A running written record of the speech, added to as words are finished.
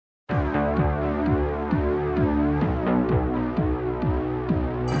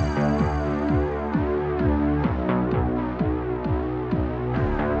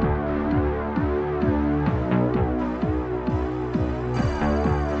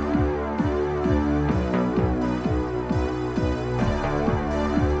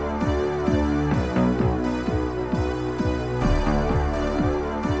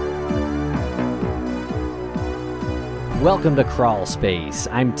Welcome to Crawl Space.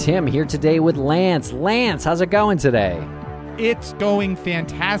 I'm Tim here today with Lance. Lance, how's it going today? It's going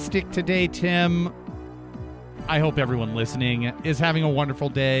fantastic today, Tim. I hope everyone listening is having a wonderful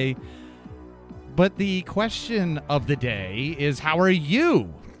day. But the question of the day is, how are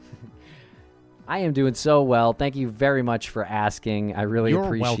you? I am doing so well. Thank you very much for asking. I really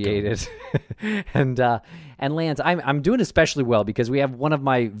appreciate it. And Lance, I'm doing especially well because we have one of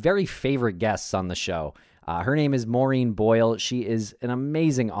my very favorite guests on the show. Her name is Maureen Boyle. She is an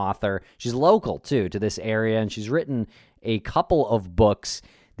amazing author. She's local, too, to this area, and she's written a couple of books.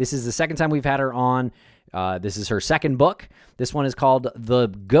 This is the second time we've had her on. This is her second book. This one is called The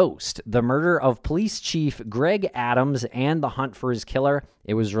Ghost, The Murder of Police Chief Greg Adams and the Hunt for His Killer.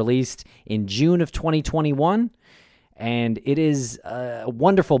 It was released in June of 2021, and it is a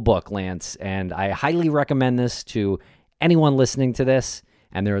wonderful book, Lance, and I highly recommend this to anyone listening to this,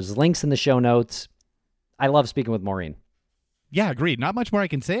 and there's links in the show notes. I love speaking with Maureen. Yeah, agreed. Not much more I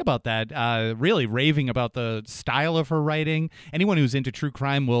can say about that. Really raving about the style of her writing. Anyone who's into true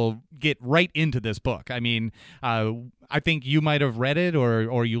crime will get right into this book. I mean, I think you might have read it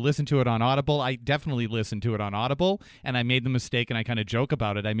or you listened to it on Audible. I definitely listened to it on Audible, and I made the mistake, and I kind of joke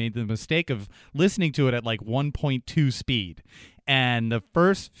about it, I made the mistake of listening to it at like 1.2 speed. And the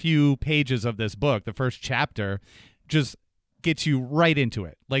first few pages of this book, the first chapter, just gets you right into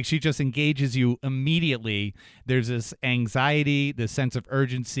it. Like, she just engages you immediately. There's this anxiety, this sense of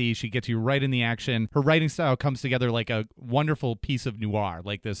urgency. She gets you right in the action. Her writing style comes together like a wonderful piece of noir,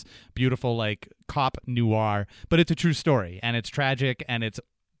 like this beautiful, like, cop noir. But it's a true story, and it's tragic, and it's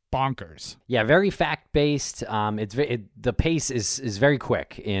bonkers. Yeah, very fact-based. The pace is very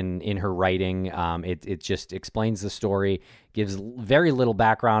quick in her writing. It just explains the story, gives very little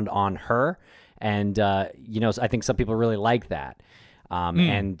background on her. And, I think some people really like that.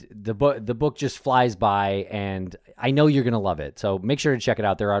 And the book just flies by, and I know you're going to love it. So make sure to check it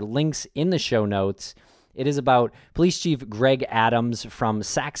out. There are links in the show notes. It is about Police Chief Greg Adams from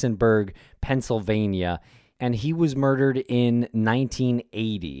Saxonburg, Pennsylvania, and he was murdered in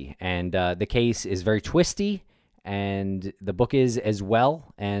 1980. And the case is very twisty, and the book is as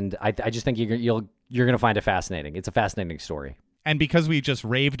well. And I just think you're going to find it fascinating. It's a fascinating story. And because we just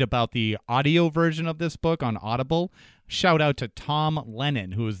raved about the audio version of this book on Audible, shout out to Tom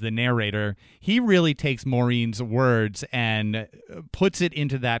Lennon, who is the narrator. He really takes Maureen's words and puts it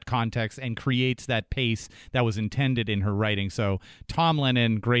into that context and creates that pace that was intended in her writing. So, Tom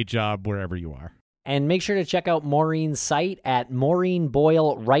Lennon, great job wherever you are. And make sure to check out Maureen's site at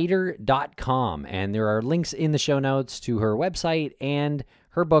maureenboylewriter.com. And there are links in the show notes to her website and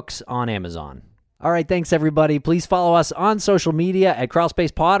her books on Amazon. All right, thanks, everybody. Please follow us on social media at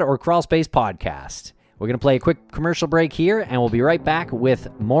Crawlspace Pod or Crawlspace Podcast. We're going to play a quick commercial break here, and we'll be right back with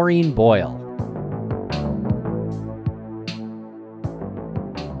Maureen Boyle.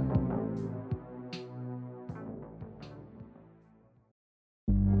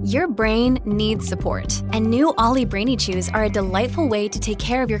 Your brain needs support, and new Ollie Brainy Chews are a delightful way to take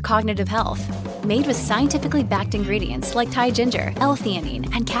care of your cognitive health. Made with scientifically backed ingredients like Thai ginger,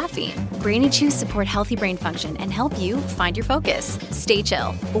 L-theanine, and caffeine, Brainy Chews support healthy brain function and help you find your focus, stay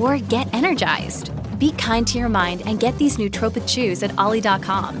chill, or get energized. Be kind to your mind and get these nootropic chews at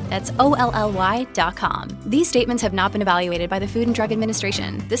ollie.com. That's OLLY.com. These statements have not been evaluated by the Food and Drug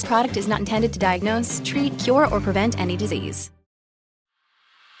Administration. This product is not intended to diagnose, treat, cure, or prevent any disease.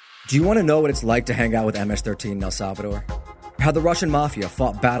 Do you want to know what it's like to hang out with MS-13 in El Salvador? How the Russian mafia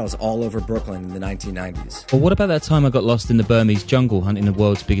fought battles all over Brooklyn in the 1990s? Or what about that time I got lost in the Burmese jungle hunting the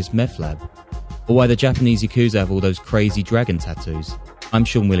world's biggest meth lab? Or why the Japanese Yakuza have all those crazy dragon tattoos? I'm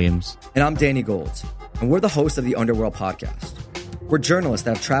Sean Williams. And I'm Danny Gold. And we're the hosts of the Underworld Podcast. We're journalists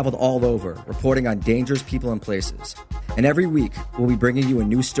that have traveled all over, reporting on dangerous people and places. And every week, we'll be bringing you a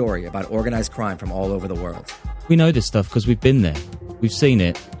new story about organized crime from all over the world. We know this stuff because we've been there. We've seen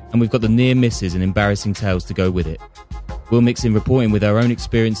it. And we've got the near misses and embarrassing tales to go with it. We'll mix in reporting with our own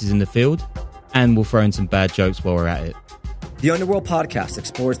experiences in the field, and we'll throw in some bad jokes while we're at it. The Underworld Podcast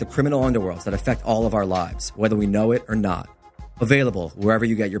explores the criminal underworlds that affect all of our lives, whether we know it or not. Available wherever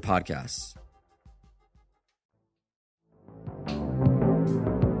you get your podcasts.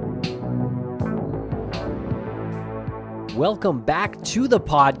 Welcome back to the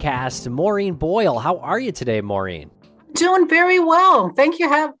podcast, Maureen Boyle. How are you today, Maureen? Doing very well. Thank you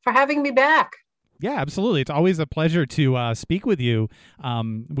for having me back. Yeah, absolutely. It's always a pleasure to speak with you.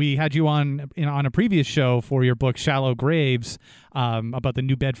 We had you on a previous show for your book Shallow Graves, about the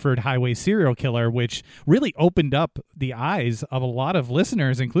New Bedford highway serial killer, which really opened up the eyes of a lot of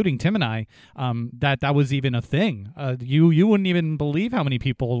listeners, including Tim and I, that was even a thing. You wouldn't even believe how many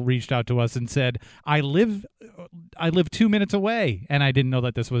people reached out to us and said, "I live 2 minutes away," and I didn't know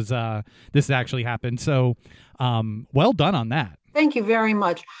that this actually happened. So, well done on that. Thank you very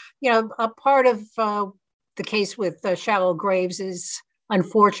much. A part of the case with Shallow Graves is,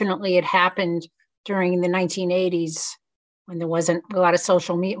 unfortunately, it happened during the 1980s when there wasn't a lot of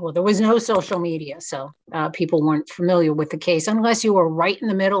social media. Well, there was no social media, so people weren't familiar with the case unless you were right in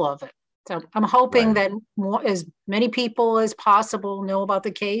the middle of it. So I'm hoping that as many people as possible know about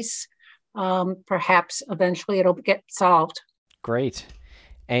the case. Perhaps eventually it'll get solved. Great.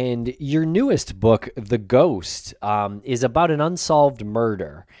 And your newest book, The Ghost, is about an unsolved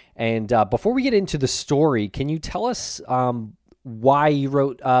murder. And before we get into the story, can you tell us why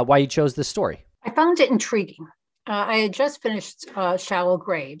you chose this story? I found it intriguing. I had just finished Shallow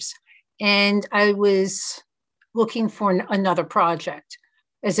Graves, and I was looking for another project,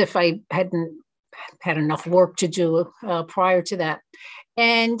 as if I hadn't had enough work to do prior to that.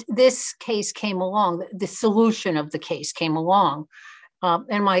 And this case came along, the solution of the case came along. And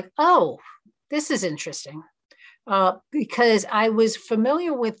I'm like, oh, this is interesting, because I was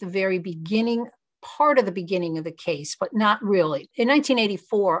familiar with the very part of the beginning of the case, but not really. In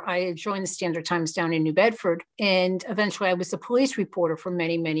 1984, I had joined the Standard Times down in New Bedford, and eventually I was the police reporter for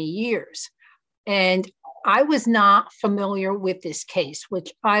many, many years. And I was not familiar with this case,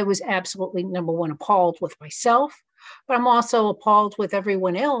 which I was absolutely, number one, appalled with myself, but I'm also appalled with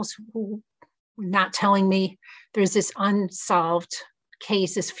everyone else who were not telling me there's this unsolved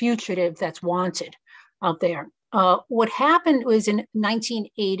case, this fugitive that's wanted out there. What happened was in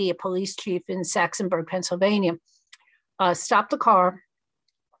 1980, a police chief in Saxonburg, Pennsylvania, stopped a car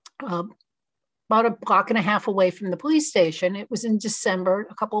about a block and a half away from the police station. It was in December,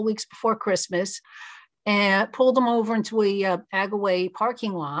 a couple of weeks before Christmas, and pulled him over into a Agaway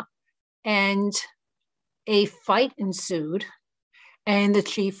parking lot, and a fight ensued, and the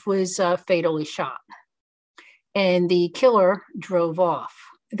chief was fatally shot. And the killer drove off.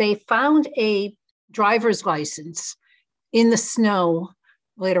 They found a driver's license in the snow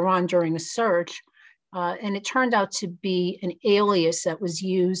later on during a search, and it turned out to be an alias that was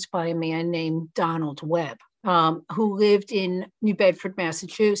used by a man named Donald Webb, who lived in New Bedford,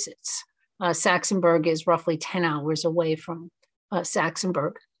 Massachusetts. Saxonburg is roughly 10 hours away from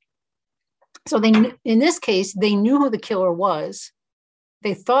Saxonburg. So in this case, they knew who the killer was.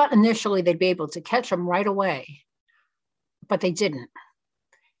 They thought initially they'd be able to catch him right away, but they didn't.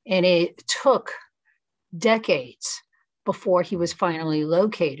 And it took decades before he was finally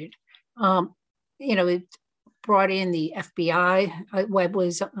located. It brought in the FBI. Webb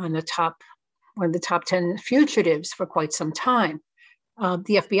was on one of the top 10 fugitives for quite some time.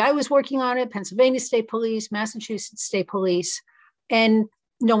 The FBI was working on it, Pennsylvania State Police, Massachusetts State Police, and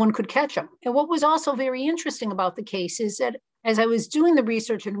no one could catch him. And what was also very interesting about the case is that as I was doing the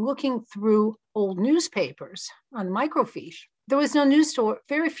research and looking through old newspapers on microfiche, there was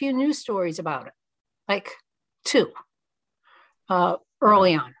very few news stories about it, like two,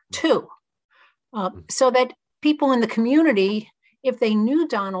 early on, two. So that people in the community, if they knew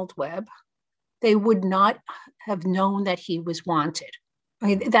Donald Webb, they would not have known that he was wanted. I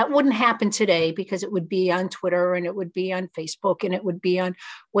mean, that wouldn't happen today because it would be on Twitter and it would be on Facebook and it would be on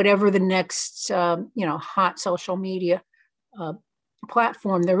whatever the next, hot social media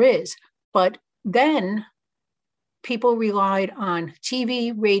platform there is. But then people relied on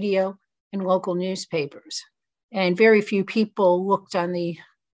TV, radio, and local newspapers. And very few people looked on the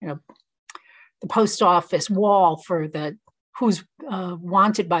post office wall for who's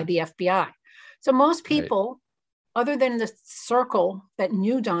wanted by the FBI. So most people, other than the circle that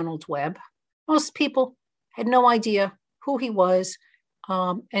knew Donald Webb, most people had no idea who he was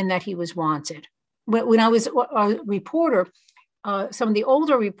and that he was wanted. When I was a reporter, some of the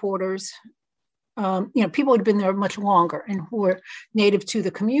older reporters, people who had been there much longer and who were native to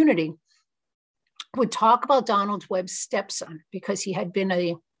the community, would talk about Donald Webb's stepson because he had been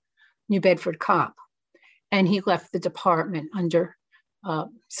a New Bedford cop and he left the department under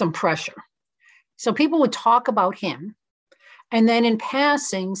some pressure. So people would talk about him and then in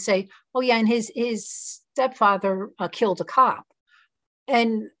passing say, oh yeah, and his stepfather killed a cop.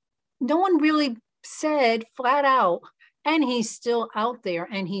 And no one really said flat out, and he's still out there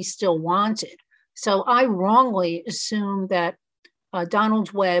and he's still wanted. So I wrongly assumed that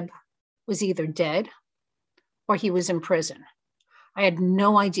Donald Webb was either dead or he was in prison. I had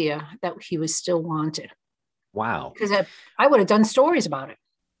no idea that he was still wanted. Wow. Because I would have done stories about it.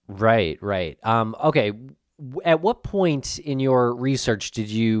 Right. Okay. At what point in your research did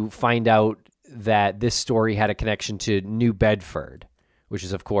you find out that this story had a connection to New Bedford, which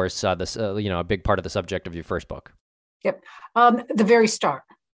is, of course, a big part of the subject of your first book? Yep. The very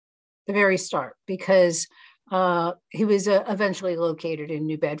start, because he was eventually located in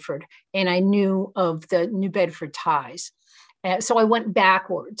New Bedford, and I knew of the New Bedford ties. So I went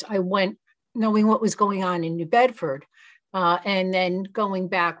backwards. I went knowing what was going on in New Bedford, and then going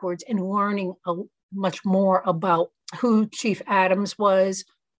backwards and learning much more about who Chief Adams was,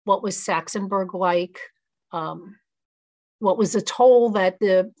 what was Saxonburg like, what was the toll that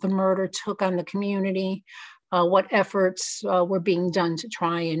the murder took on the community, what efforts were being done to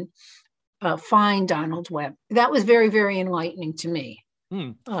try and find Donald Webb. That was very, very enlightening to me,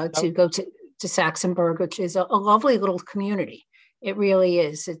 to go to Saxonburg, which is a lovely little community. It really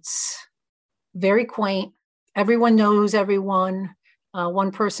is. It's very quaint. Everyone knows everyone.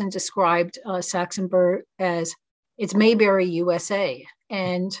 One person described Saxonburg as it's Mayberry, USA.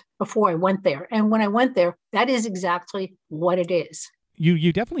 And before I went there, and when I went there, that is exactly what it is.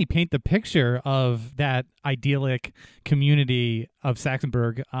 You definitely paint the picture of that idyllic community of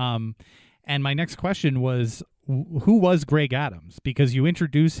Saxonburg. And my next question was, who was Greg Adams? Because you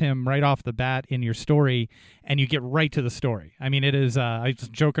introduce him right off the bat in your story, and you get right to the story. I mean, it is. I was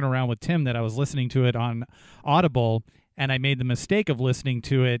joking around with Tim that I was listening to it on Audible, and I made the mistake of listening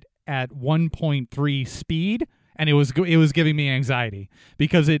to it at 1.3 speed, and it was giving me anxiety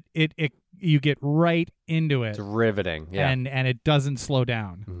because it you get right into it. It's riveting, yeah, and it doesn't slow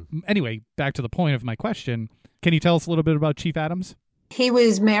down. Mm-hmm. Anyway, back to the point of my question. Can you tell us a little bit about Chief Adams? He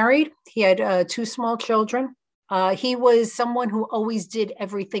was married. He had 2 small children. He was someone who always did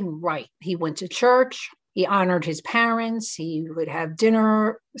everything right. He went to church. He honored his parents. He would have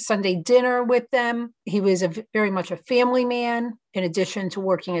Sunday dinner with them. He was very much a family man. In addition to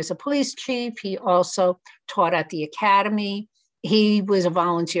working as a police chief, he also taught at the academy. He was a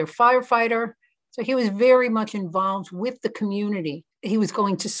volunteer firefighter. So he was very much involved with the community. He was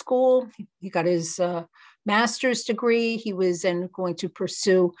going to school. He got his master's degree. He was then going to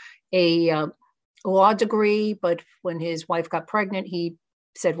pursue a law degree. But when his wife got pregnant, he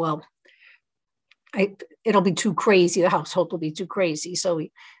said, well, it'll be too crazy. The household will be too crazy. So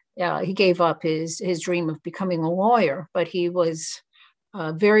he gave up his dream of becoming a lawyer, but he was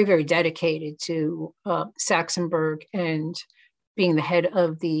very, very dedicated to Saxonburg and being the head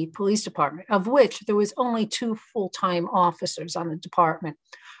of the police department, of which there was only 2 full-time officers on the department,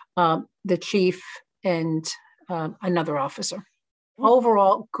 the chief and another officer.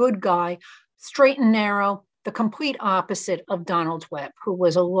 Overall, good guy, straight and narrow, the complete opposite of Donald Webb, who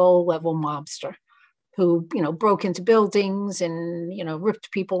was a low-level mobster who, broke into buildings and,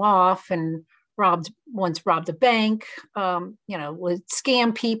 ripped people off and once robbed a bank, would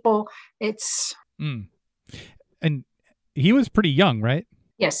scam people. And he was pretty young, right?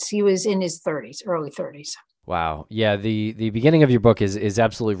 Yes, he was in his 30s, early 30s. Wow. Yeah, the beginning of your book is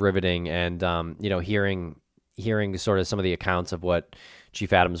absolutely riveting, and hearing sort of some of the accounts of what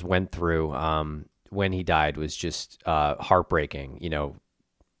Chief Adams went through when he died was just heartbreaking.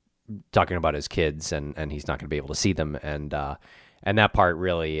 Talking about his kids and he's not going to be able to see them, and that part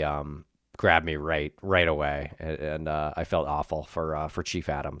really grabbed me right away, and I felt awful for Chief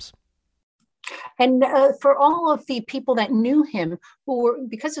Adams. And for all of the people that knew him, who were,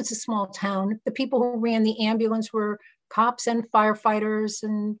 because it's a small town, the people who ran the ambulance were cops and firefighters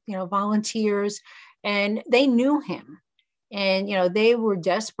and volunteers, and they knew him, and they were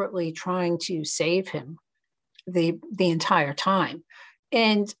desperately trying to save him the entire time.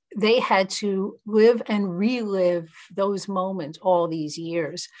 And they had to live and relive those moments all these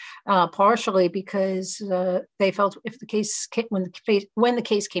years, partially because they felt if the case when the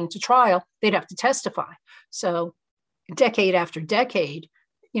case came to trial, they'd have to testify. So, decade after decade,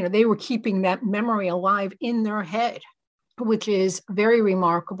 they were keeping that memory alive in their head, which is very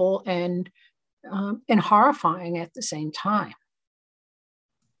remarkable and horrifying at the same time,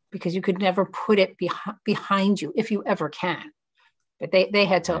 because you could never put it behind you if you ever can. But they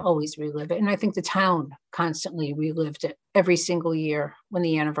had to always relive it. And I think the town constantly relived it every single year when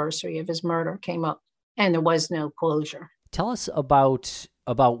the anniversary of his murder came up, and there was no closure. Tell us about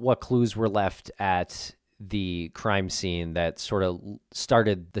what clues were left at the crime scene that sort of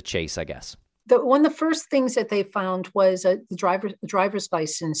started the chase, I guess. One of the first things that they found was the driver's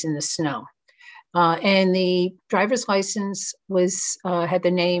license in the snow. And the driver's license had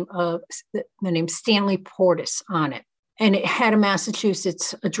the name Stanley Portis on it. And it had a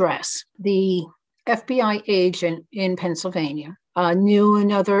Massachusetts address. The FBI agent in Pennsylvania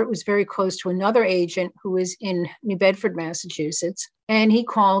was very close to another agent who was in New Bedford, Massachusetts. And he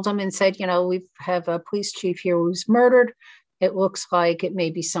called him and said, we have a police chief here who's murdered. It looks like it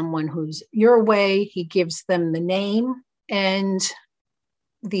may be someone who's your way. He gives them the name, and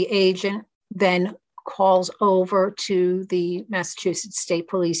the agent then calls over to the Massachusetts State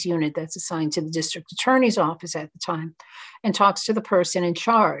Police unit that's assigned to the district attorney's office at the time and talks to the person in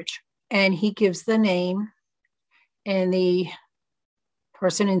charge. And he gives the name, and the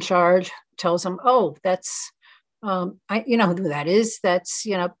person in charge tells him, oh, that's, you know who that is. That's,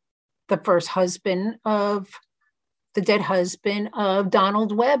 the first husband of the dead husband of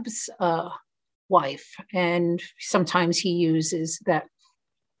Donald Webb's wife. And sometimes he uses that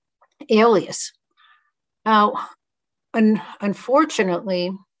alias. Now,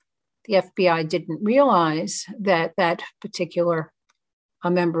 unfortunately, the FBI didn't realize that that particular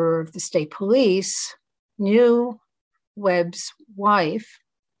member of the state police knew Webb's wife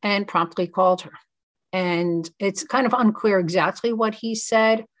and promptly called her. And it's kind of unclear exactly what he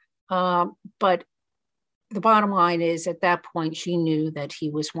said, but the bottom line is at that point, she knew that he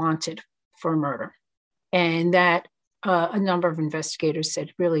was wanted for murder. And that a number of investigators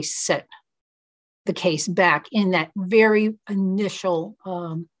said really set the case back in that very initial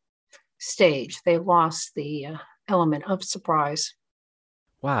stage. They lost the element of surprise.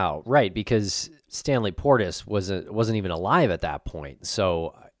 Wow, right, because Stanley Portis wasn't even alive at that point.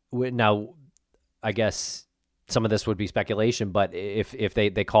 So now, I guess some of this would be speculation, but if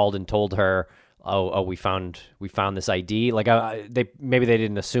they called and told her, oh, we found this ID, like maybe they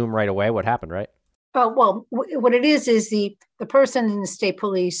didn't assume right away what happened, right? Well, what it is the person in the state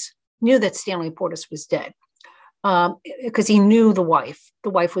police knew that Stanley Portis was dead because he knew the wife. The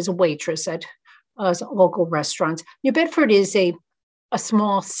wife was a waitress at a local restaurant. New Bedford is a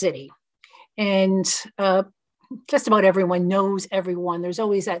small city, and just about everyone knows everyone. There's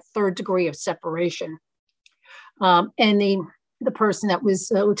always that third degree of separation. And the person that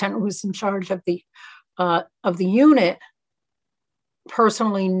was lieutenant who was in charge of the unit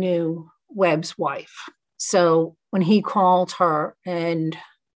personally knew Webb's wife. So when he called her and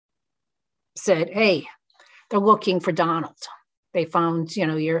said, "Hey, they're looking for Donald. They found,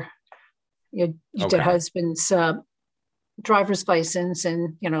 your dead husband's driver's license,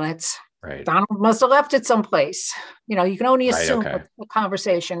 and that's right. Donald must have left it someplace." You can only assume what the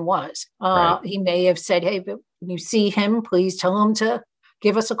conversation was. He may have said, "Hey, but when you see him, please tell him to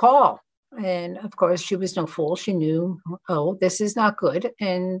give us a call." And of course, she was no fool. She knew, oh, this is not good,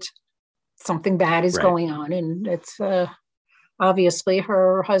 and something bad is going on. And it's obviously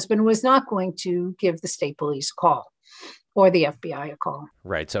her husband was not going to give the state police a call or the FBI a call.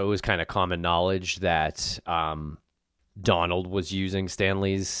 Right. So it was kind of common knowledge that Donald was using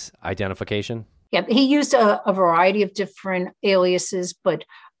Stanley's identification. Yeah, he used a variety of different aliases, but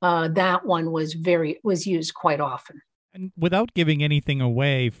that one was used quite often. And without giving anything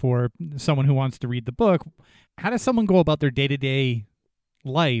away for someone who wants to read the book, how does someone go about their day-to-day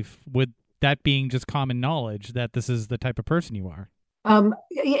life with that being just common knowledge that this is the type of person you are?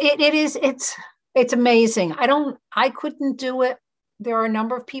 It's amazing. I couldn't do it. There are a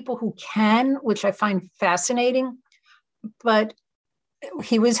number of people who can, which I find fascinating, but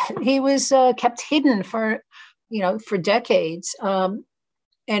he was kept hidden for decades. And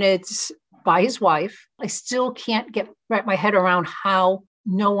it's by his wife. I still can't wrap my head around how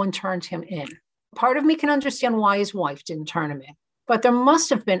no one turned him in. Part of me can understand why his wife didn't turn him in, but there must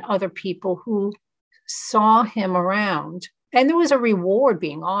have been other people who saw him around, and there was a reward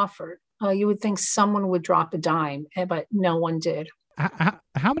being offered. You would think someone would drop a dime, but no one did.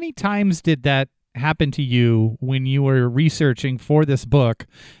 How many times did that happen to you when you were researching for this book,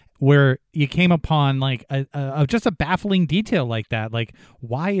 where you came upon like just a baffling detail like that? Like,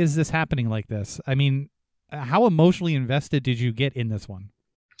 why is this happening like this? I mean, how emotionally invested did you get in this one?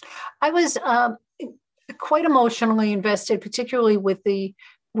 I was quite emotionally invested, particularly with the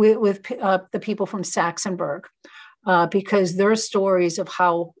people from Saxonburg, because their stories of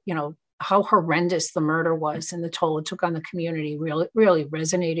how horrendous the murder was and the toll it took on the community really, really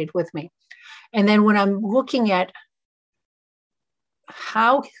resonated with me. And then when I'm looking at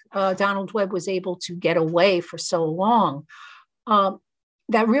how Donald Webb was able to get away for so long,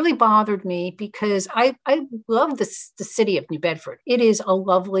 that really bothered me, because I love the city of New Bedford. It is a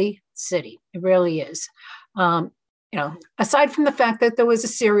lovely city. It really is. Aside from the fact that there was a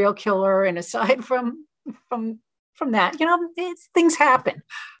serial killer, and aside from that, things happen.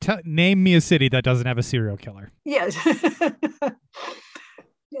 Name me a city that doesn't have a serial killer. Yes.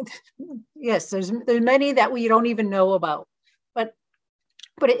 Yes, there's many that we don't even know about. But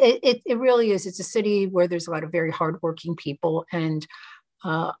But it really is. It's a city where there's a lot of very hardworking people, and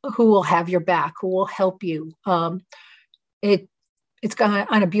who will have your back, who will help you. It's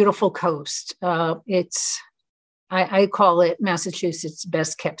on a beautiful coast. I call it Massachusetts'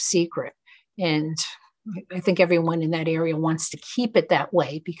 best kept secret. And I think everyone in that area wants to keep it that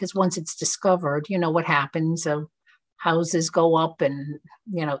way, because once it's discovered, you know what happens. Houses go up and,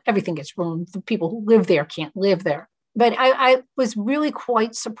 everything gets ruined. The people who live there can't live there. But I was really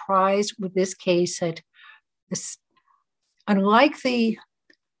quite surprised with this case that this, unlike the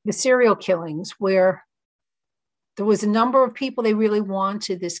serial killings, where there was a number of people, they really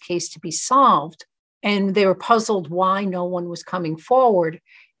wanted this case to be solved, and they were puzzled why no one was coming forward.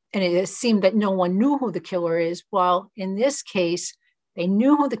 And it seemed that no one knew who the killer is. While in this case, they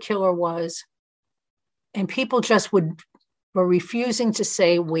knew who the killer was, and people just were refusing to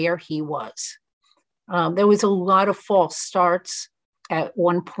say where he was. There was a lot of false starts. At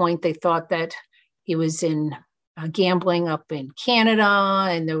one point, they thought that he was in gambling up in Canada,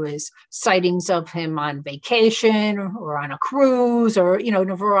 and there was sightings of him on vacation or on a cruise, or, in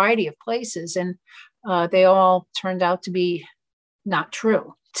a variety of places. And they all turned out to be not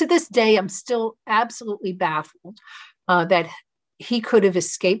true. To this day, I'm still absolutely baffled that he could have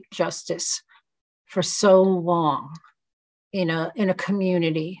escaped justice for so long in a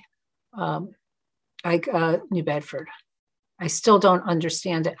community like New Bedford. I still don't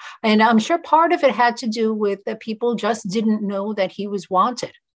understand it. And I'm sure part of it had to do with that people just didn't know that he was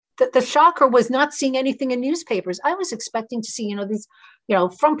wanted. The shocker was not seeing anything in newspapers. I was expecting to see, these,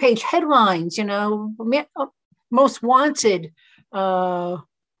 front page headlines, most wanted,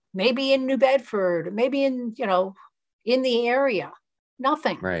 maybe in New Bedford, maybe in the area.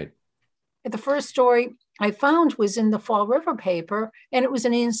 Nothing. Right. The first story I found was in the Fall River paper, and it was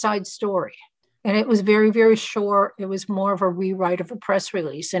an inside story. And it was very, very short. It was more of a rewrite of a press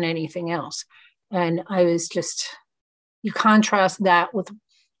release than anything else. And I was just, you contrast that with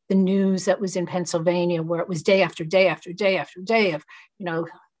the news that was in Pennsylvania, where it was day after day after day after day of,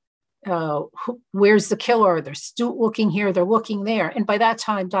 where's the killer? They're still looking here, they're looking there. And by that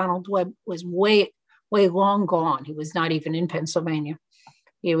time, Donald Webb was way, way long gone. He was not even in Pennsylvania.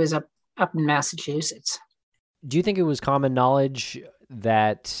 He was up in Massachusetts. Do you think it was common knowledge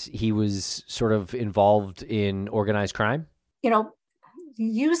that he was sort of involved in organized crime?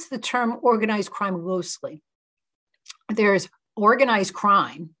 Use the term organized crime loosely. There's organized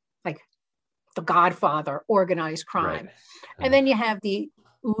crime, like The Godfather, organized crime. Right. And then you have the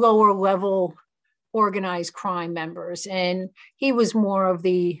lower level organized crime members. And he was more of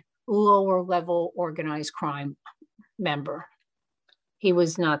the lower level organized crime member. He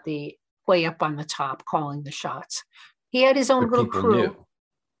was not the way up on the top calling the shots. He had his own little crew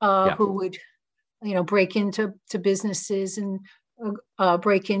who would, break into businesses and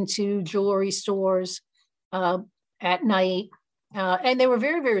break into jewelry stores at night. And they were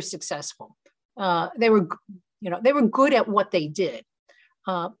very, very successful. They were good at what they did.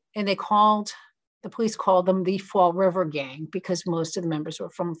 And the police called them the Fall River Gang because most of the members were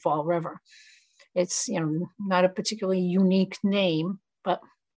from Fall River. It's, not a particularly unique name, but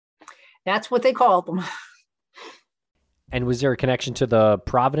that's what they called them. And was there a connection to the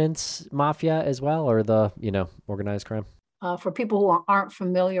Providence Mafia as well, or the, organized crime? For people who aren't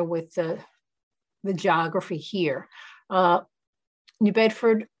familiar with the geography here, New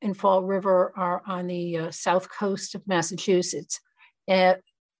Bedford and Fall River are on the south coast of Massachusetts.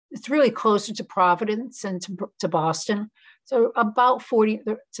 It's really closer to Providence and to Boston. So about 40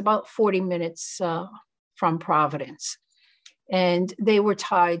 minutes from Providence. And they were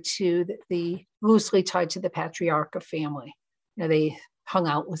tied to loosely tied to the Patriarca family. They hung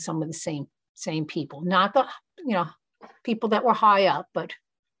out with some of the same people, not the, people that were high up, but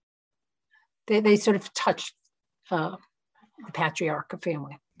they sort of touched the Patriarca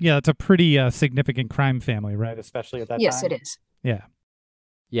family. Yeah, it's a pretty significant crime family, right? Especially at that time. Yes, it is. Yeah.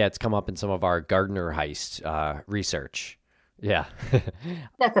 Yeah, it's come up in some of our Gardner heist research. Yeah.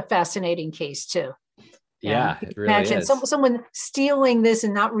 That's a fascinating case, too. Yeah, it really imagine is. Someone stealing this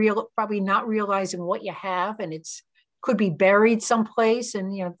and probably not realizing what you have, and could be buried someplace,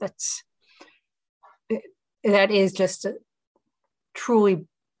 and that is just a truly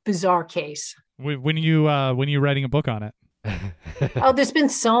bizarre case. When you writing a book on it? Oh, there's been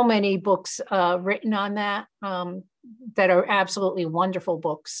so many books written on that that are absolutely wonderful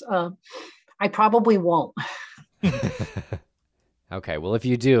books. I probably won't. Okay, well, if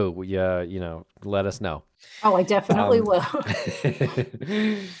you do, let us know. Oh, I definitely will.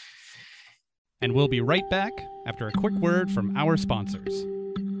 And we'll be right back after a quick word from our sponsors.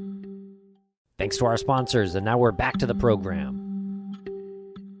 Thanks to our sponsors, and now we're back to the program.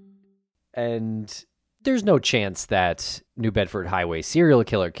 and there's no chance that New Bedford Highway serial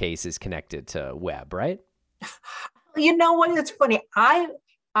killer case is connected to Webb, right? You know what? It's funny.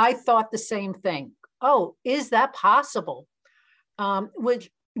 I thought the same thing. Oh, is that possible? Which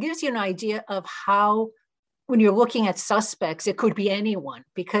gives you an idea of how, when you're looking at suspects, it could be anyone.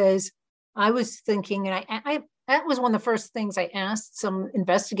 Because I was thinking, and I that was one of the first things I asked some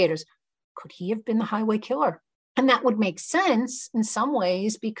investigators, could he have been the highway killer? And that would make sense in some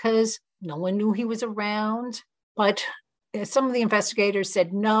ways because no one knew he was around. But some of the investigators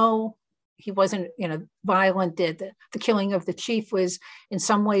said, no, he wasn't, violent. The killing of the chief was in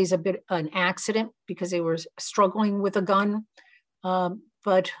some ways a bit an accident because they were struggling with a gun.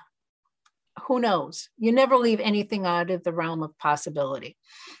 But who knows? You never leave anything out of the realm of possibility,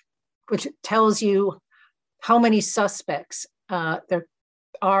 which tells you how many suspects there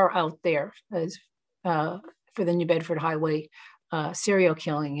are out there as, for the New Bedford Highway serial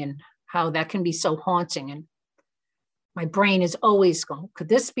killing, and how that can be so haunting. And my brain is always going, could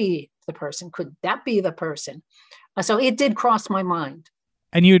this be the person? Could that be the person? So it did cross my mind.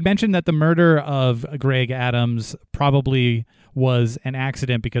 And you had mentioned that the murder of Greg Adams probably was an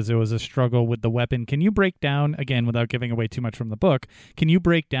accident because there was a struggle with the weapon. Can you break down, again, without giving away too much from the book, can you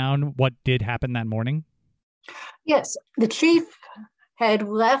break down what did happen that morning? Yes, the chief had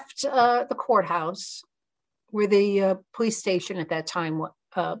left the courthouse where the police station at that time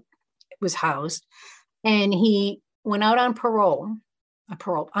was housed, and he went out on patrol.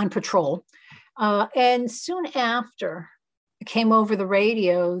 And soon after, it came over the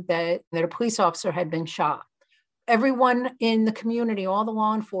radio that a police officer had been shot. Everyone in the community, all the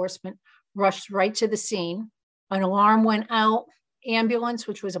law enforcement, rushed right to the scene. An alarm went out. Ambulance,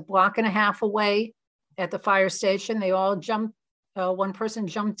 which was a block and a half away at the fire station, they all jumped. One person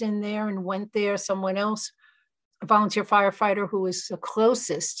jumped in there and went there. Someone else, a volunteer firefighter who was the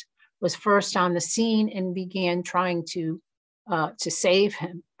closest, was first on the scene and began trying to save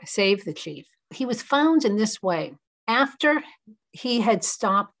the chief. He was found in this way. After he had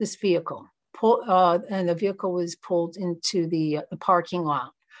stopped this vehicle, and the vehicle was pulled into the parking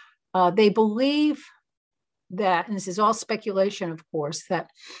lot, they believe that, and this is all speculation, of course, that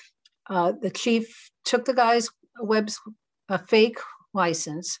the chief took the guy's Webb's fake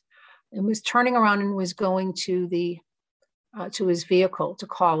license and was turning around and was going to his vehicle to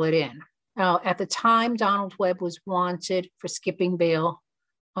call it in. Now, at the time, Donald Webb was wanted for skipping bail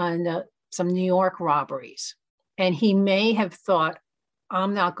on some New York robberies. And he may have thought,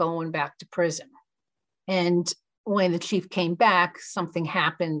 I'm not going back to prison. And when the chief came back, something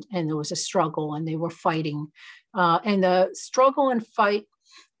happened and there was a struggle and they were fighting. And the struggle and fight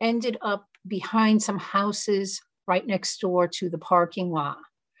ended up behind some houses right next door to the parking lot.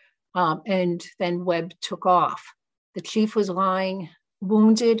 And then Webb took off. The chief was lying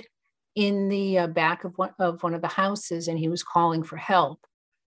wounded in the back of one of the houses, and he was calling for help.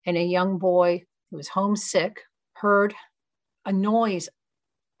 And a young boy who was homesick heard a noise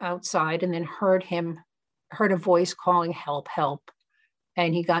outside and then heard a voice calling, help, help.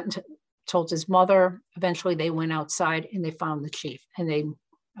 And he told his mother. Eventually they went outside and they found the chief, and they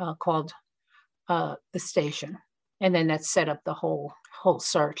called the station. And then that set up the whole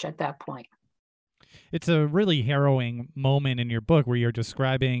search at that point. It's a really harrowing moment in your book where you're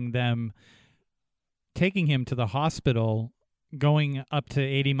describing them taking him to the hospital, going up to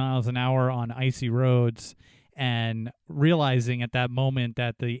 80 miles an hour on icy roads, and realizing at that moment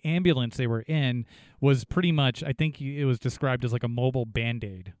that the ambulance they were in was pretty much, I think it was described as like a mobile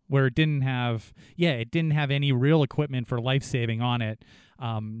Band-Aid, where it didn't have any real equipment for life-saving on it.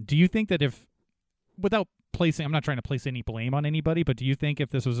 Do you think that I'm not trying to place any blame on anybody, but do you think if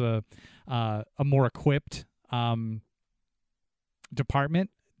this was a more equipped department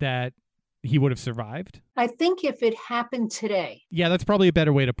that he would have survived? I think if it happened today. Yeah, that's probably a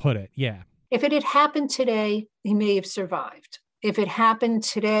better way to put it. Yeah. If it had happened today, he may have survived. If it happened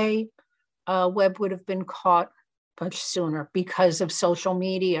today, Webb would have been caught much sooner because of social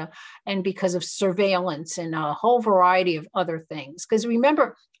media and because of surveillance and a whole variety of other things. Because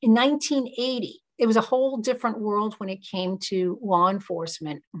remember, in 1980, it was a whole different world when it came to law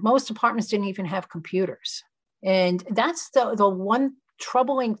enforcement. Most departments didn't even have computers. And that's the one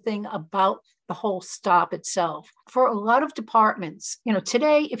troubling thing about the whole stop itself. For a lot of departments,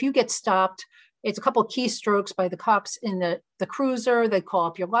 today, if you get stopped, it's a couple of keystrokes by the cops in the cruiser. They call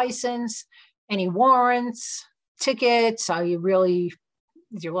up your license, any warrants, tickets.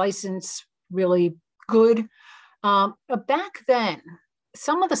 Is your license really good? But back then,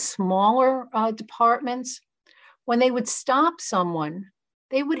 some of the smaller departments, when they would stop someone,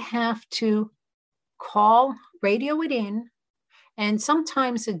 they would have to radio it in, And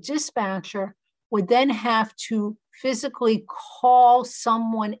sometimes a dispatcher would then have to physically call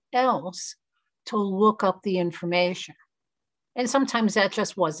someone else to look up the information. And sometimes that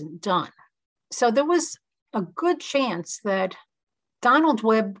just wasn't done. So there was a good chance that Donald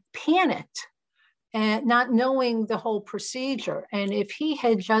Webb panicked and not knowing the whole procedure. And if he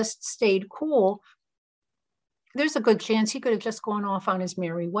had just stayed cool, there's a good chance he could have just gone off on his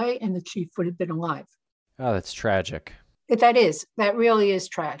merry way and the chief would have been alive. Oh, that's tragic. That really is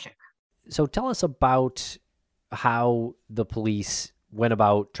tragic. So tell us about how the police went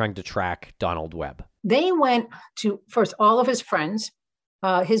about trying to track Donald Webb. They went to, first, all of his friends,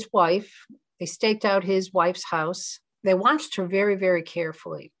 his wife. They staked out his wife's house. They watched her very, very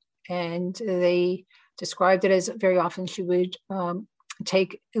carefully. And they described it as very often she would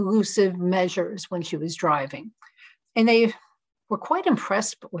take elusive measures when she was driving. And they were quite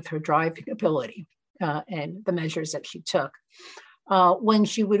impressed with her driving ability and the measures that she took. When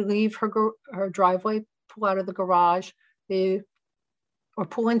she would leave her driveway, pull out of the garage, or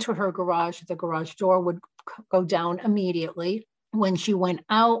pull into her garage, the garage door would go down immediately. When she went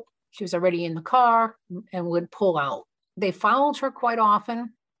out, she was already in the car and would pull out. They followed her quite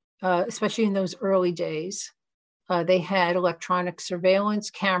often, especially in those early days. They had electronic surveillance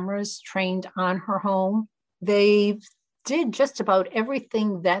cameras trained on her home. They did just about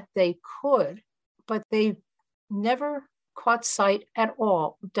everything that they could, but they never caught sight at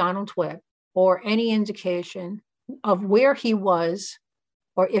all of Donald Webb or any indication of where he was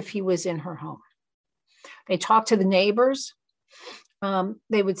or if he was in her home. They talked to the neighbors.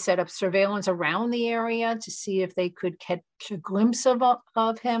 They would set up surveillance around the area to see if they could catch a glimpse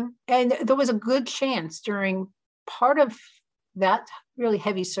of him. And there was a good chance during part of that really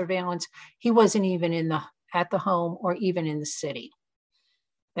heavy surveillance, he wasn't even at the home or even in the city,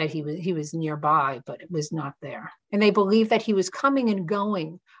 that he was nearby, but it was not there. And they believed that he was coming and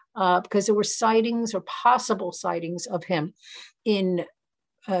going because there were sightings or possible sightings of him in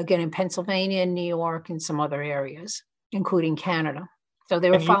Pennsylvania, New York, and some other areas, including Canada. So they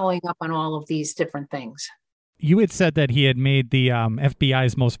were following up on all of these different things. You had said that he had made the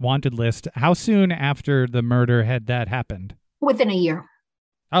FBI's most wanted list. How soon after the murder had that happened? Within a year.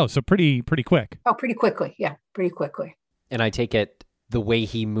 Oh, so pretty quick. Oh, pretty quickly. Yeah, pretty quickly. And I take it the way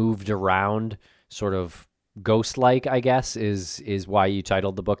he moved around, sort of ghost-like, I guess, is why you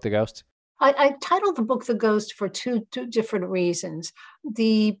titled the book The Ghost? I titled the book The Ghost for two different reasons.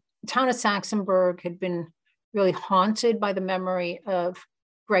 The town of Saxonburg had been really haunted by the memory of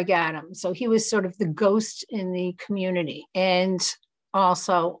Greg Adams. So he was sort of the ghost in the community. And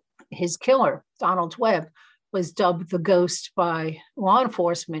also his killer, Donald Webb, was dubbed the ghost by law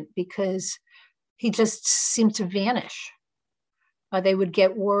enforcement because he just seemed to vanish. They would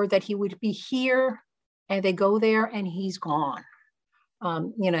get word that he would be here and they go there and he's gone.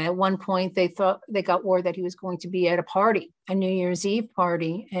 At one point they thought they got word that he was going to be at a party, a New Year's Eve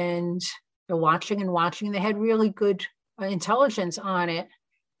party, and they're watching and watching. They had really good intelligence on it.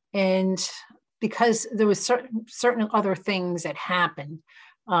 And because there was certain other things that happened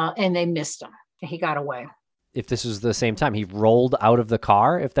and they missed him, he got away. If this was the same time, he rolled out of the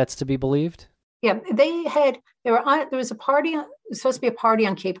car, if that's to be believed? Yeah, there was a party, it was supposed to be a party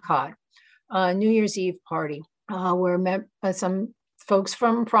on Cape Cod, New Year's Eve party, where some folks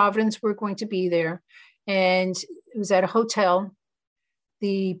from Providence were going to be there. And it was at a hotel.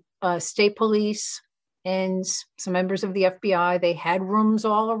 The state police and some members of the FBI, they had rooms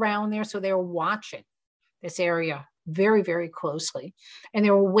all around there. So they were watching this area very, very closely. And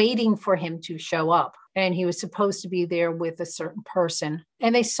they were waiting for him to show up. And he was supposed to be there with a certain person.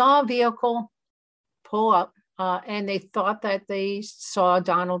 And they saw a vehicle pull up and they thought that they saw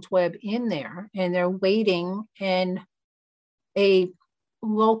Donald Webb in there. And they're waiting, and a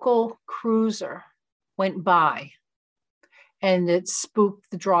local cruiser went by and it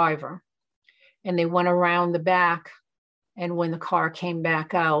spooked the driver. And they went around the back. And when the car came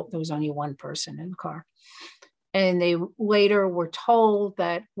back out, there was only one person in the car. And they later were told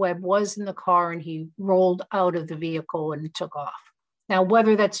that Webb was in the car and he rolled out of the vehicle and took off. Now,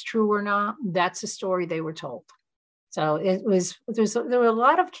 whether that's true or not, that's a story they were told. So there were a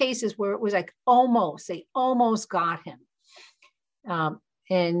lot of cases where it was like they almost got him.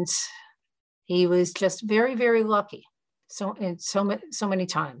 And he was just very, very lucky. So many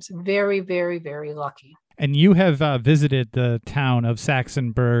times, very, very, very lucky. And you have visited the town of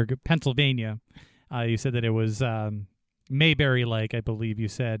Saxonburg, Pennsylvania. You said that it was Mayberry-like, I believe you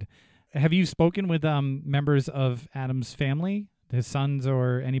said. Have you spoken with members of Adams' family, his sons,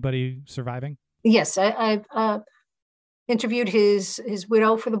 or anybody surviving? Yes, I've interviewed his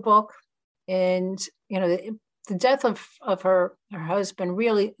widow for the book, and the death of her husband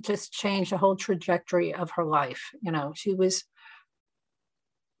really just changed the whole trajectory of her life. You know, she was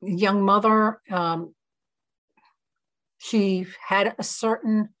a young mother. She had a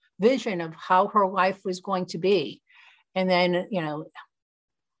certain vision of how her life was going to be. And then, you know,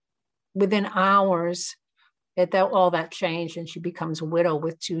 within hours, all that changed, and she becomes a widow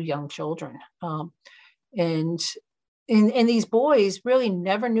with 2 young children. And these boys really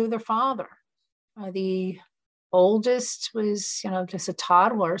never knew their father. The oldest was, you know, just a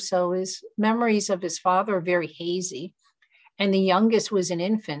toddler, so his memories of his father are very hazy. And the youngest was an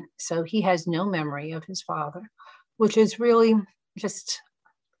infant, so he has no memory of his father, which is really just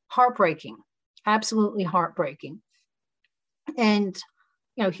heartbreaking, absolutely heartbreaking. And,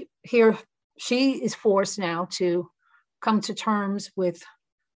 you know, here she is forced now to come to terms with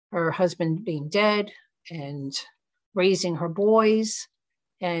her husband being dead and raising her boys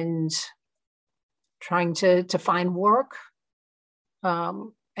and trying to find work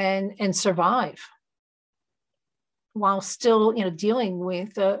and survive while still, you know, dealing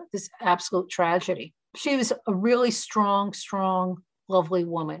with this absolute tragedy. She was a really strong, lovely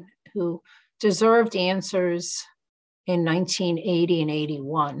woman who deserved answers in 1980 and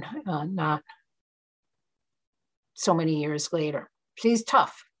 81, not so many years later. She's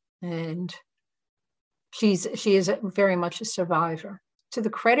tough, and she is very much a survivor. To the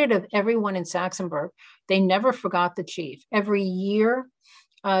credit of everyone in Saxonburg, they never forgot the chief. Every year,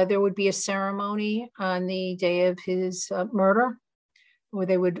 there would be a ceremony on the day of his murder, where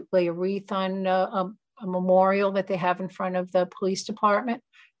they would lay a wreath on a memorial that they have in front of the police department.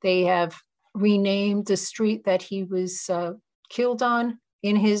 They have renamed the street that he was killed on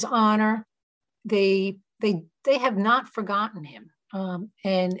in his honor. They have not forgotten him.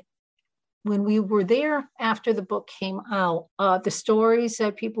 And when we were there after the book came out, the stories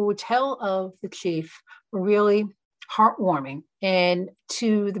that people would tell of the chief were really heartwarming. And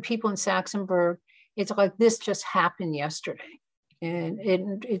to the people in Saxonburg, it's like this just happened yesterday.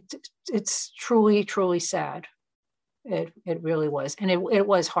 And it's truly sad. It really was. And it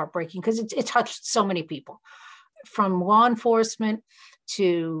was heartbreaking because it touched so many people, from law enforcement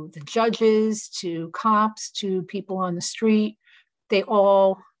to the judges, to cops, to people on the street. They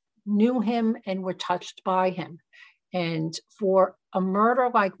all knew him and were touched by him. And for a murder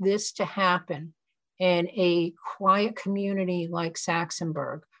like this to happen in a quiet community like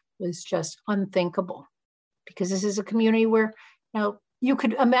Saxonburg was just unthinkable, because this is a community where, you know, you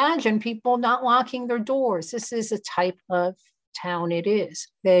could imagine people not locking their doors. This is a type of town it is.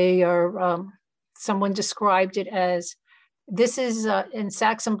 They are, someone described it as, this is in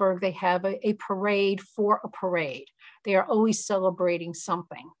Saxonburg, they have a parade for a parade. They are always celebrating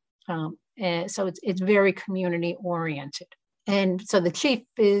something. And so it's very community oriented. And so the chief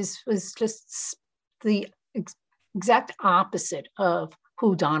was just the exact opposite of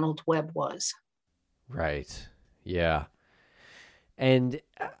who Donald Webb was. Right. Yeah. And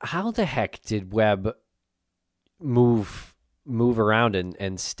how the heck did Webb move around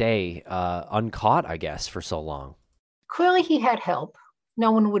and stay uncaught, I guess, for so long? Clearly he had help.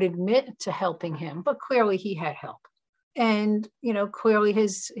 No one would admit to helping him, but clearly he had help. And, you know, clearly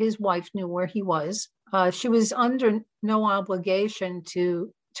his wife knew where he was. She was under no obligation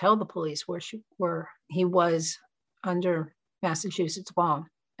to tell the police where he was under Massachusetts law.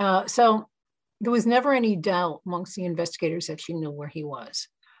 So there was never any doubt amongst the investigators that she knew where he was,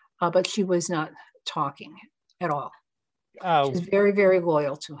 but she was not talking at all. She was very, very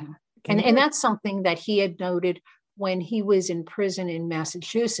loyal to him. And that's something that he had noted when he was in prison in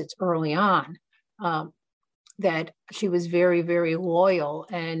Massachusetts early on, that she was very, very loyal.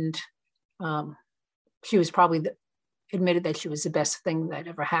 And she was probably admitted that she was the best thing that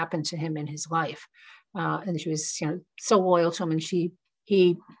ever happened to him in his life. And she was, you know, so loyal to him, and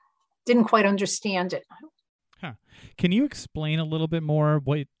he didn't quite understand it. Huh. Can you explain a little bit more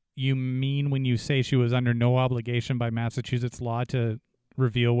what you mean when you say she was under no obligation by Massachusetts law to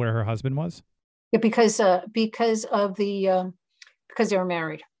reveal where her husband was? Yeah, because they were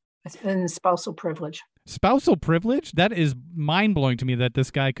married and spousal privilege. Spousal privilege? That is mind blowing to me that this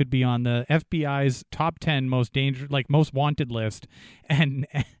guy could be on the FBI's top 10 most most wanted list, and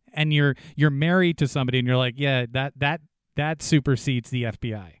you're married to somebody and you're like, yeah, that supersedes the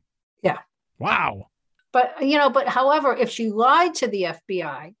FBI. Yeah. Wow. But however, if she lied to the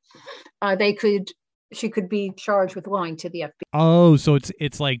FBI, she could be charged with lying to the FBI. Oh, so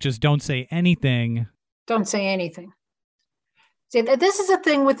it's like, just don't say anything. Don't say anything. See, this is a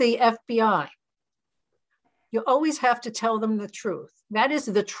thing with the FBI. You always have to tell them the truth. That is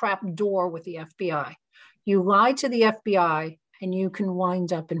the trap door with the FBI. You lie to the FBI and you can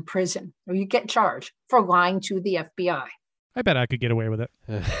wind up in prison, or you get charged for lying to the FBI. I bet I could get away with it.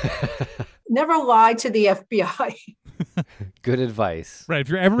 Never lie to the FBI. Good advice. Right. If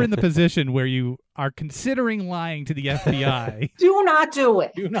you're ever in the position where you are considering lying to the FBI, do not do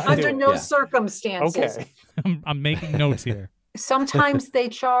it. Under no circumstances. Okay. I'm making notes here. Sometimes they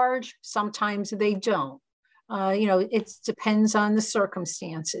charge, sometimes they don't. It depends on the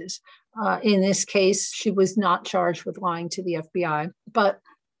circumstances. In this case, she was not charged with lying to the FBI, but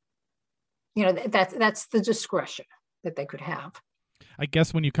that's the discretion that they could have. I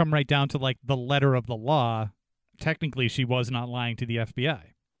guess when you come right down to like the letter of the law, technically she was not lying to the FBI.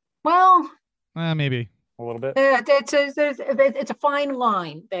 Well, maybe a little bit. It's a fine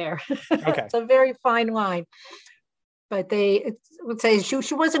line there. Okay. It's a very fine line. But they would say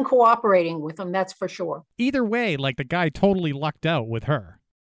she wasn't cooperating with them, that's for sure. Either way, like the guy totally lucked out with her.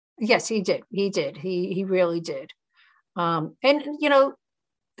 Yes, he did. He really did. And,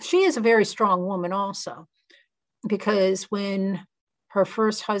 she is a very strong woman also, because when her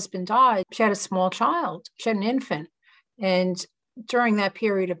first husband died, she had a small child. She had an infant. And during that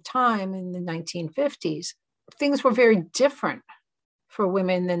period of time in the 1950s, things were very different for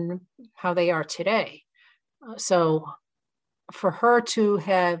women than how they are today. So for her to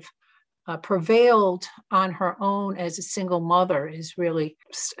have prevailed on her own as a single mother is really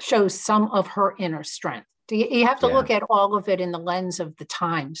shows some of her inner strength. You have to look at all of it in the lens of the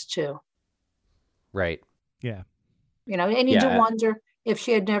times too. Right. Yeah. And you do wonder if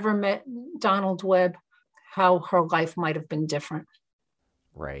she had never met Donald Webb, how her life might have been different.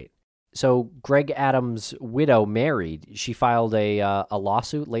 Right. So Greg Adams' widow, married, she filed a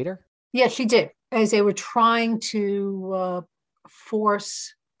lawsuit later? Yes, she did. As they were trying to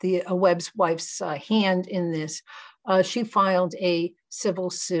force Webb's wife's hand in this, she filed a civil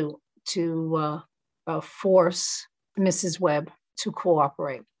suit to force Mrs. Webb to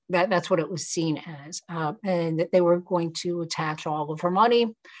cooperate. That's what it was seen as, and that they were going to attach all of her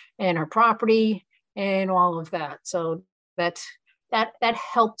money and her property and all of that. So that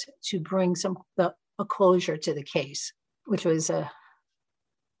helped to bring a closure to the case, which was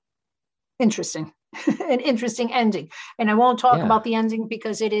interesting, an interesting ending. And I won't talk about the ending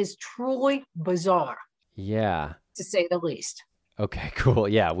because it is truly bizarre. Yeah, to say the least. Okay, cool.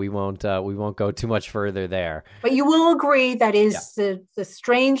 Yeah, we won't go too much further there. But you will agree that is the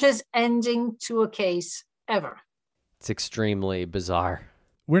strangest ending to a case ever. It's extremely bizarre.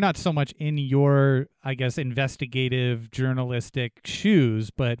 We're not so much in your, I guess, investigative journalistic shoes,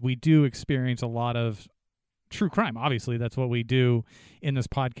 but we do experience a lot of true crime. Obviously, that's what we do in this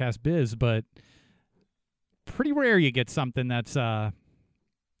podcast biz, but pretty rare you get something that's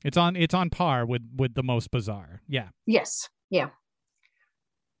it's on par with the most bizarre. Yeah. Yes. Yeah.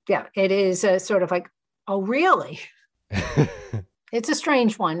 Yeah, it is sort of like, oh, really? It's a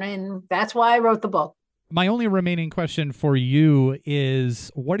strange one, and that's why I wrote the book. My only remaining question for you is,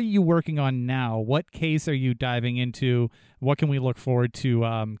 what are you working on now? What case are you diving into? What can we look forward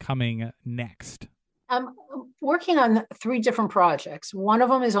to coming next? I'm working on 3 different projects. One of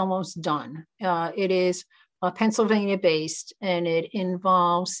them is almost done. It is Pennsylvania-based, and it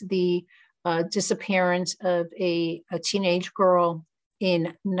involves the disappearance of a teenage girl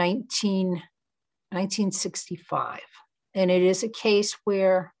in 1965. And it is a case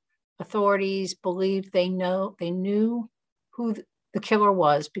where authorities believe they knew who the killer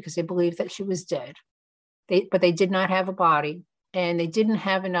was because they believed that she was dead. But they did not have a body, and they didn't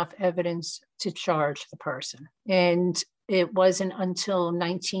have enough evidence to charge the person. And it wasn't until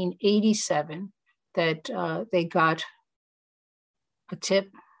 1987 that they got a tip,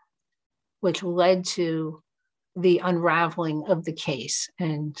 which led to the unraveling of the case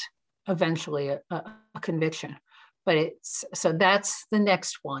and eventually a conviction. But so that's the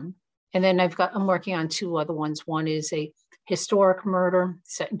next one. And then I'm working on 2 other ones. One is a historic murder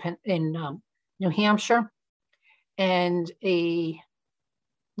set in New Hampshire, and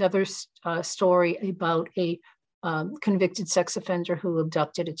another story about a convicted sex offender who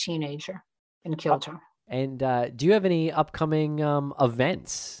abducted a teenager and killed her. And do you have any upcoming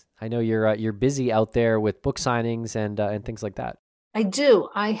events? I know you're busy out there with book signings and things like that. I do.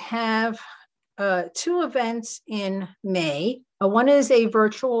 I have 2 events in May. One is a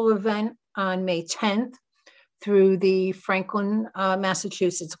virtual event on May 10th through the Franklin,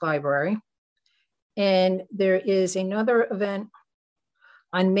 Massachusetts Library. And there is another event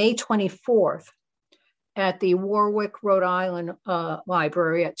on May 24th at the Warwick, Rhode Island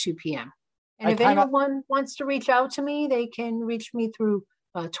Library at 2 p.m. And if anyone wants to reach out to me, they can reach me through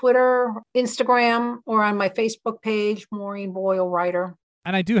Twitter, Instagram, or on my Facebook page, Maureen Boyle Writer.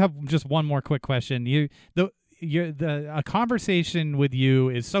 And I do have just one more quick question. a conversation with you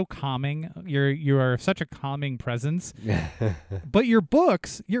is so calming. You are such a calming presence. But your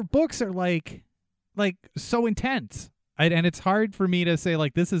books are like so intense. And it's hard for me to say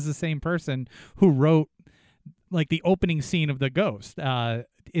like this is the same person who wrote like the opening scene of The Ghost.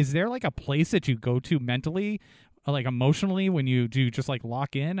 Is there like a place that you go to mentally, like emotionally, when you do just like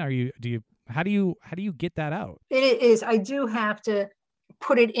lock in? How do you get that out? It is. I do have to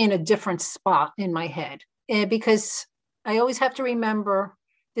put it in a different spot in my head, because I always have to remember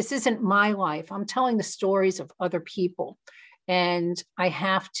this isn't my life. I'm telling the stories of other people, and I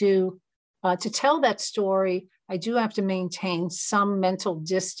have to tell that story. I do have to maintain some mental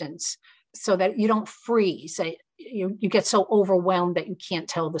distance so that you don't freeze. You get so overwhelmed that you can't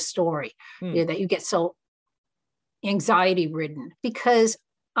tell the story, that you get so anxiety ridden because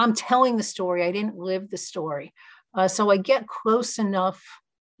I'm telling the story. I didn't live the story. So I get close enough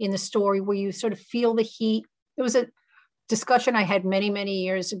in the story where you sort of feel the heat. It was a discussion I had many, many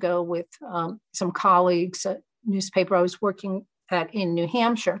years ago with some colleagues at a newspaper I was working at in New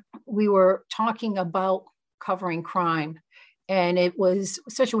Hampshire. We were talking about covering crime. And it was,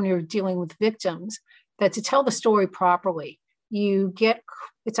 especially when you're dealing with victims, that to tell the story properly,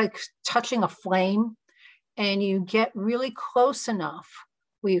 it's like touching a flame, and you get really close enough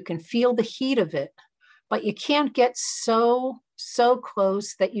where you can feel the heat of it, but you can't get so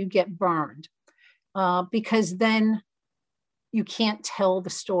close that you get burned, because then you can't tell the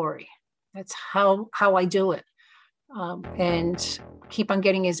story. That's how I do it, and keep on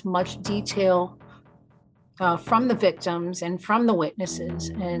getting as much detail from the victims and from the witnesses,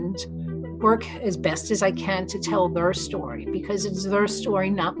 and work as best as I can to tell their story, because it's their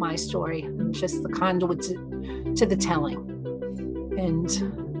story, not my story. I'm just the conduit to the telling,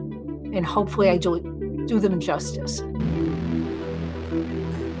 and hopefully I do them justice.